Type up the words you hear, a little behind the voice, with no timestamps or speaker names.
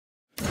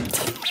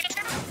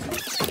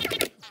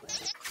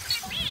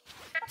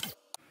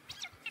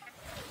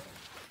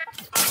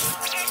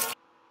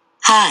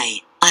Hi,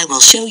 I will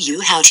show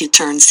you how to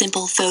turn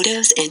simple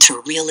photos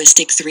into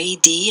realistic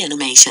 3D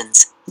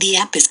animations. The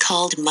app is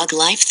called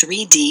MugLife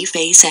 3D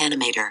Face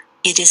Animator.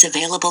 It is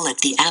available at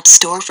the App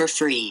Store for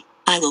free.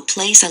 I will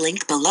place a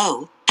link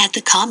below, at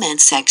the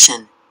comments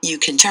section. You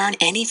can turn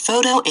any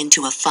photo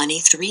into a funny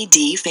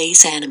 3D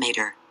face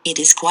animator. It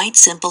is quite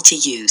simple to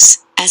use.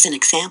 As an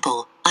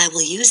example, I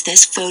will use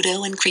this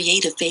photo and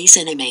create a face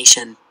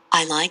animation.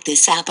 I like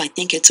this app. I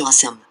think it's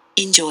awesome.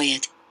 Enjoy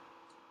it.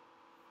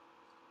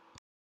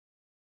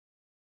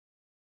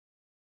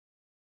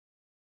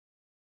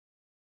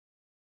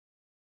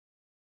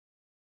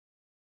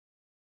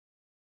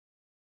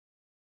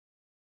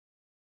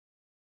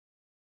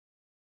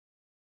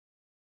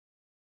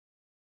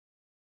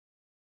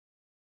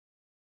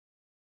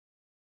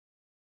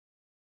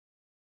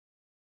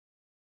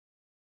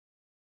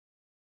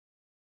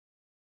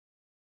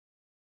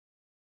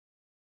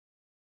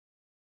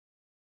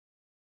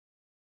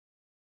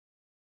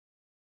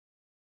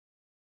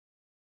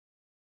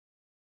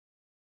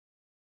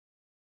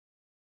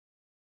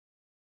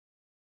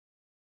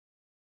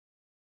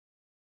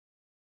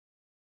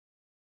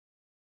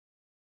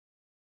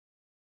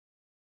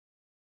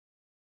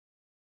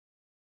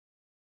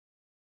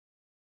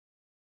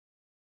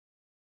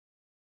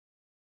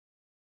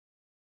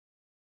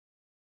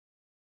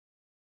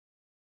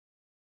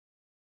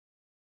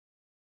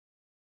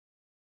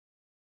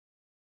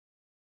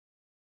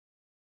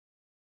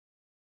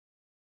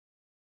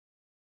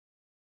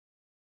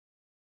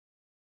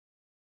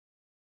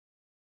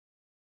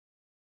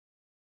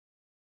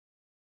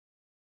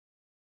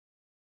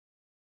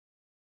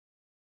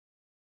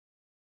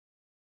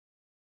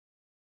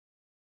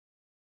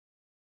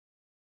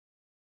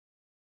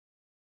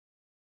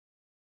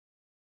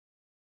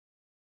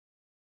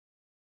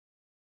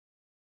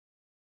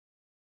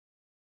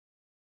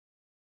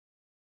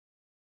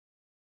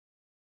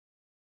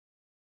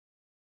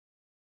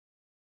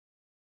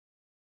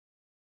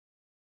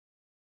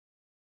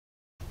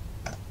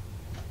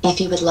 If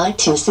you would like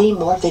to see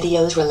more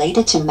videos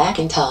related to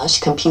Macintosh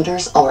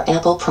computers or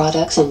Apple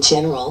products in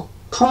general,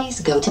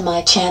 please go to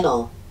my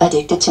channel,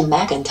 Addicted to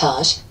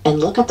Macintosh, and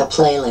look at the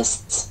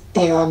playlists.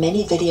 There are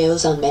many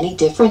videos on many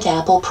different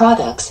Apple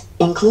products,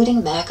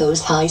 including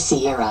macOS High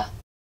Sierra.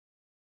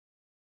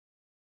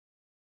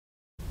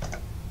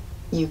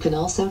 You can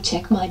also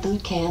check my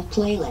Bootcamp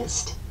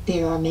playlist.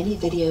 There are many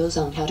videos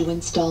on how to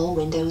install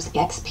Windows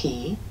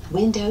XP,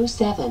 Windows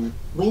 7,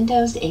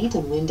 Windows 8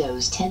 and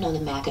Windows 10 on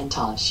a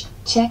Macintosh.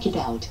 Check it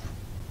out.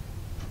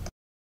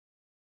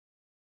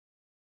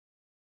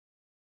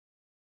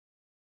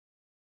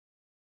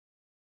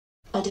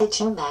 Addicted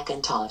to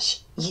Macintosh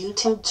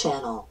YouTube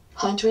channel.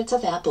 Hundreds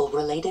of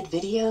Apple-related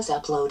videos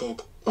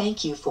uploaded.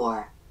 Thank you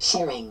for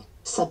sharing,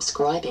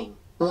 subscribing,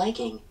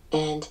 liking,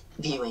 and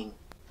viewing.